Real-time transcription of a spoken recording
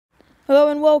Hello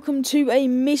and welcome to a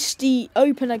misty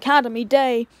Open Academy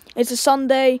day. It's a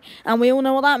Sunday and we all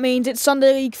know what that means. It's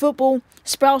Sunday League football.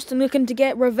 Sprowston looking to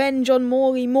get revenge on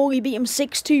Morley. Morley beat him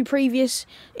 6-2 previous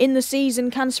in the season.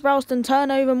 Can Sprowston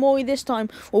turn over Morley this time?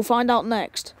 We'll find out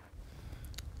next.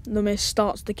 The miss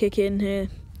starts to kick in here.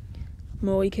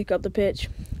 Morley kick up the pitch.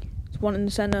 It's one in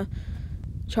the centre.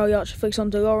 Charlie Archer flicks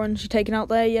onto Lauren. She's taken out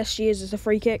there. Yes, she is. It's a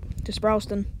free kick to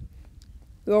Sprowston.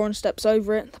 Lauren steps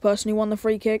over it. The person who won the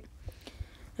free kick.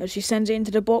 As she sends it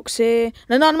into the box here.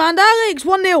 And an unmanned Alex,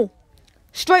 1-0.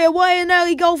 Straight away, an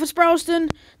early goal for Sprowston.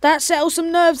 That settles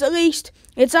some nerves at least.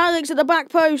 It's Alex at the back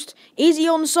post. Is he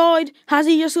onside? Has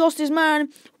he just lost his man?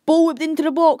 Ball whipped into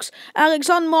the box. Alex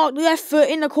unmarked, left foot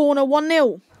in the corner,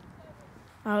 1-0.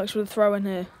 Alex with a throw in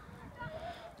here.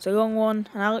 It's a long one,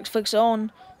 and Alex flicks it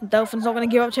on. Delphin's not going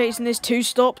to give up chasing this. 2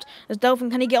 stopped. As Delphin,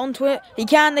 can he get onto it? He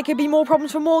can. There could be more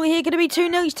problems for Morley here. Could it be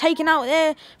 2-0? He's taken out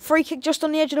there. Free kick just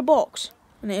on the edge of the box.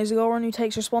 And it is Lauren who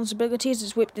takes responsibility as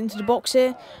it's whipped into the box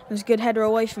here. There's a good header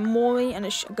away from Morley, and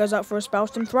it goes out for a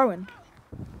Sprowston throw-in.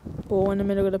 Ball in the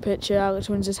middle of the pitch here. Alex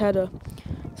wins his header.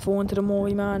 Fall into the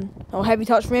Morley man. Oh, heavy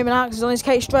touch from him, and Alex is on his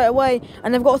case straight away.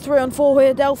 And they've got a 3-on-4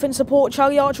 here. Delphin support,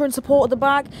 Charlie Archer in support at the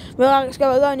back. Will Alex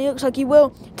go alone? He looks like he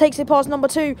will. Takes it past number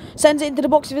 2. Sends it into the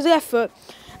box with his left foot.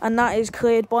 And that is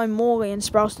cleared by Morley, and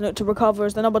Sprowston look to recover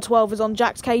as the number 12 is on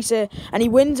Jack's case here. And he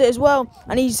wins it as well.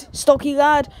 And he's stocky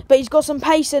lad, but he's got some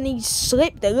pace and he's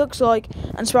slipped, it looks like.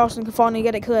 And Sprowston can finally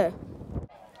get it clear.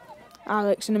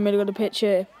 Alex in the middle of the pitch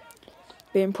here.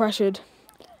 Being pressured.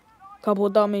 Couple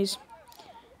of dummies.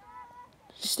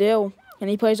 Still. And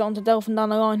he plays it on to Delphin down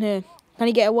the line here. Can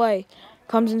he get away?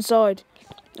 Comes inside.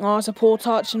 Oh, it's a poor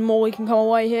touch and Morley can come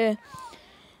away here.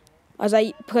 As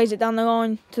 8 plays it down the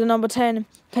line to the number 10.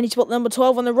 Can he spot the number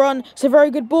 12 on the run? It's a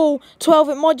very good ball. 12,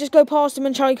 it might just go past him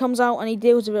and Charlie comes out and he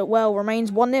deals with it well.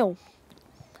 Remains 1-0.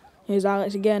 Here's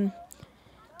Alex again.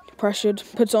 Pressured.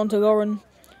 Puts it on to Lauren.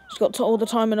 She's got all the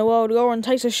time in the world. Lauren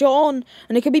takes a shot on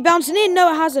and it could be bouncing in.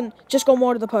 No, it hasn't. Just gone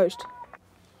wide of the post.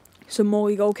 It's a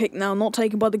Morley goal kick now. Not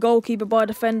taken by the goalkeeper, by a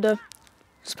defender.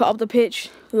 It's put up the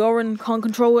pitch. Lauren can't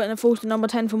control it and it falls to number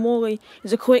 10 for Morley.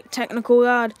 He's a quick, technical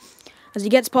lad. As he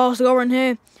gets past Lauren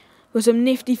here with some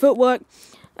nifty footwork.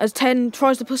 As 10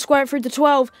 tries to square it through to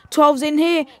 12. 12's in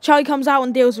here. Charlie comes out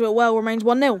and deals with it well. Remains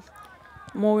 1-0.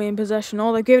 Morley in possession.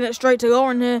 Oh, they've given it straight to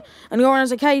Lauren here. And Lauren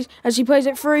has a case as she plays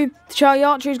it through to Charlie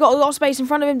Archer. He's got a lot of space in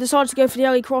front of him. Decides to go for the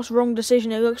early cross. Wrong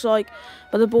decision, it looks like.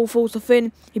 But the ball falls to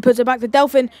Finn. He puts it back to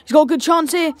Delphin. He's got a good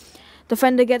chance here.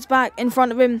 Defender gets back in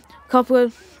front of him. Couple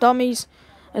of dummies.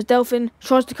 As Delphin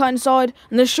tries to cut inside.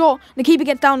 And the shot. The keeper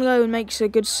gets down low and makes a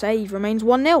good save. Remains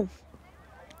 1-0.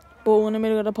 Ball in the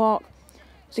middle of the park.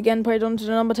 It's again played on to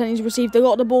the number 10. He's received a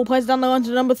lot of the ball. Plays down the line to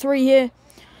the number 3 here.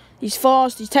 He's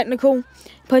fast. He's technical.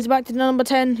 Plays it back to the number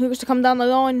 10. Who looks to come down the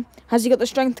line. Has he got the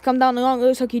strength to come down the line? It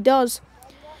looks like he does.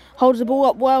 Holds the ball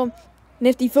up well.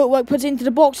 Nifty footwork. Puts it into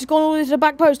the box. It's gone all the way to the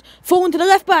back post. Falling to the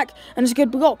left back. And it's a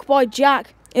good block by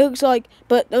Jack. It looks like.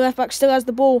 But the left back still has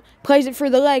the ball. Plays it through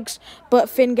the legs. But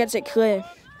Finn gets it clear.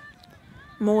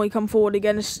 Morley come forward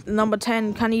again. It's number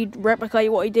 10. Can he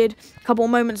replicate what he did a couple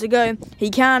of moments ago? He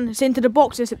can. It's into the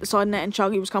box. It's hit the side net and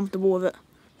Charlie was comfortable with it.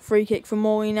 Free kick from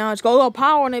Morley now. It's got a lot of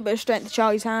power on it, but it's straight to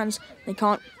Charlie's hands. They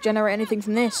can't generate anything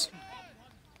from this.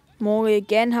 Morley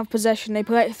again have possession. They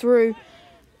play it through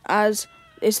as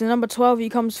it's the number 12 who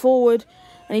comes forward.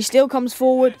 And he still comes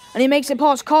forward. And he makes it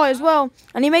past Kai as well.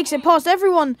 And he makes it past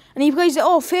everyone. And he plays it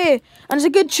off here. And it's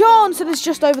a good chance and it's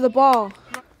just over the bar.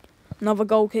 Another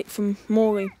goal kick from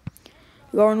Morley.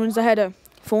 Lauren wins the header.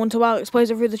 Falling to Alex.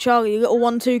 Plays it through the Charlie. A little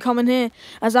 1-2 coming here.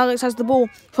 As Alex has the ball.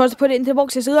 Tries to put it into the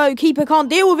box. It's low. Keeper can't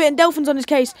deal with it. And Delphin's on his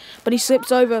case. But he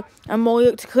slips over. And Morley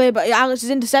looked to clear. But Alex has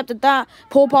intercepted that.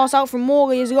 Poor pass out from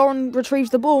Morley as Lauren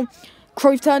retrieves the ball.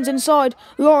 Cruyff turns inside.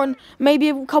 Lauren maybe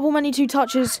a couple many 2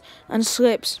 touches. And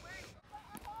slips.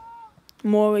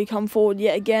 Morley come forward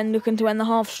yet again. Looking to end the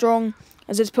half strong.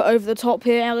 As it's put over the top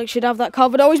here, Alex should have that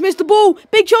covered. Oh, he's missed the ball.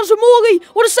 Big chance for Morley.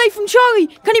 What a save from Charlie.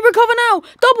 Can he recover now?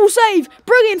 Double save.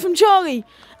 Brilliant from Charlie.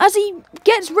 As he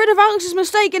gets rid of Alex's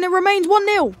mistake and it remains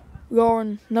 1-0.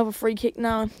 Lauren, another free kick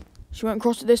now. She won't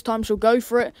cross it this time. She'll go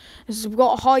for it. It's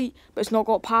got height, but it's not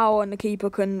got power and the keeper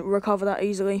can recover that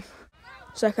easily.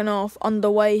 Second half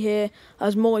underway here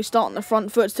as Morley starting the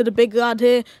front foot to the big lad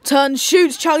here. Turns,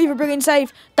 shoots. Charlie for a brilliant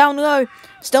save. Down low.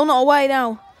 Still not away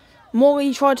now.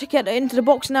 Morley tried to get it into the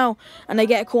box now, and they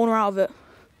get a corner out of it.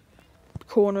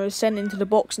 Corner is sent into the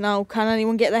box now. Can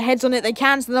anyone get their heads on it? They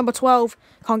can. It's the number 12.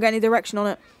 Can't get any direction on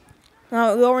it.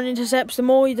 Now Lauren intercepts the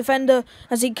Morley defender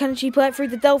as can she play it through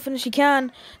the Delphin? She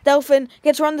can. Delphin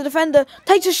gets around the defender,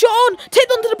 takes a shot on,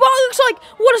 tipped onto the bar. Looks like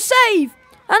what a save!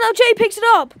 And now Jay picks it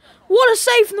up. What a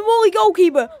save from the Morley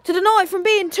goalkeeper to deny it from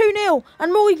being 2-0.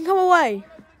 And Morley can come away.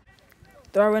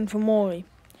 Throw in for Morley.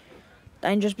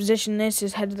 Dangerous position this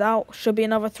is headed out. Should be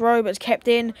another throw, but it's kept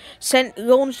in.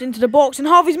 Launched into the box, and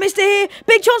Harvey's missed it here.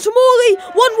 Big chance for Morley.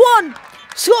 1-1.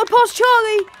 Slotted past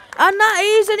Charlie, and that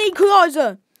is an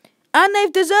equaliser. And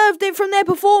they've deserved it from their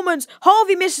performance.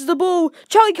 Harvey misses the ball.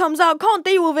 Charlie comes out, can't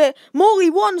deal with it. Morley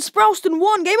 1, Sprowston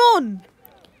 1. Game on.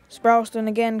 Sprowston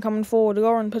again coming forward.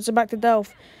 Lauren puts it back to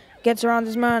Delph. Gets around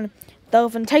his man.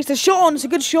 Delphin takes the shot on. It's a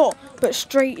good shot, but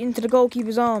straight into the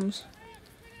goalkeeper's arms.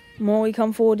 Morley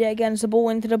come forward yet again. It's the ball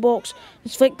into the box.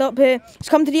 It's flicked up here. It's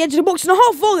come to the edge of the box and a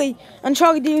half volley. And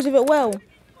Charlie deals with it well.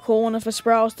 Corner for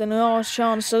Sprowston. Last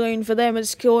chance saloon for them.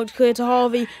 It's clear to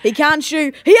Harvey. He can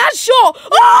shoot. He has shot.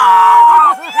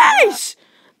 Oh, yes!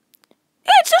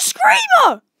 It's a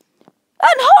screamer.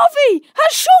 And Harvey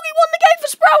has surely won the game for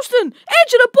Sprowston.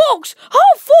 Edge of the box.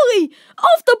 Half volley.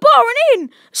 Off the bar and in.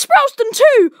 Sprowston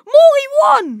 2.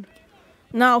 Morley 1.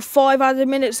 Now 5 added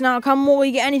minutes now. Can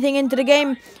Morley get anything into the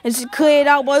game? It's cleared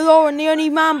out by Lauren. The only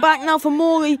man back now for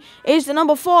Morley is the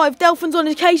number 5. Delphin's on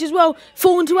his case as well.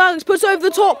 Falling to Alex. Puts over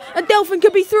the top. And Delphin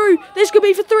could be through. This could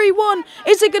be for 3-1.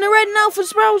 Is it going to end now for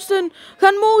Sprowston?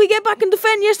 Can Morley get back and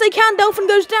defend? Yes, they can. Delphin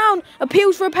goes down.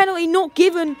 Appeals for a penalty not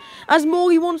given, as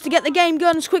Morley wants to get the game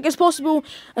going as quick as possible.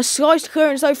 A sliced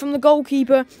clearance though from the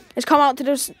goalkeeper. It's come out to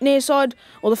the near side,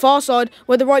 or the far side,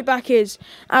 where the right back is.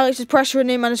 Alex is pressuring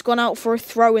him and it's gone out for a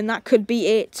throw, and that could be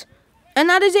it. And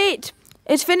that is it.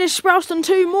 It's finished. Sprowston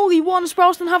 2, Morley 1.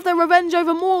 Sprowston have their revenge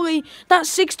over Morley. That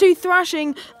 6-2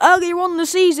 thrashing earlier on in the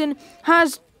season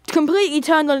has completely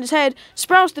turned on its head.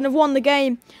 Sprowston have won the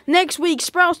game. Next week,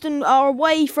 Sprowston are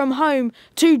away from home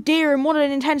to Dereham. What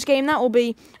an intense game that will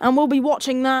be. And we'll be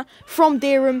watching that from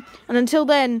Dereham. And until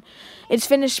then, it's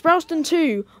finished. Sprowston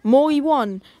 2, Morley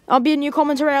 1. I'll be in your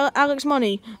commentary, Alex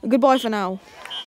Money. Goodbye for now.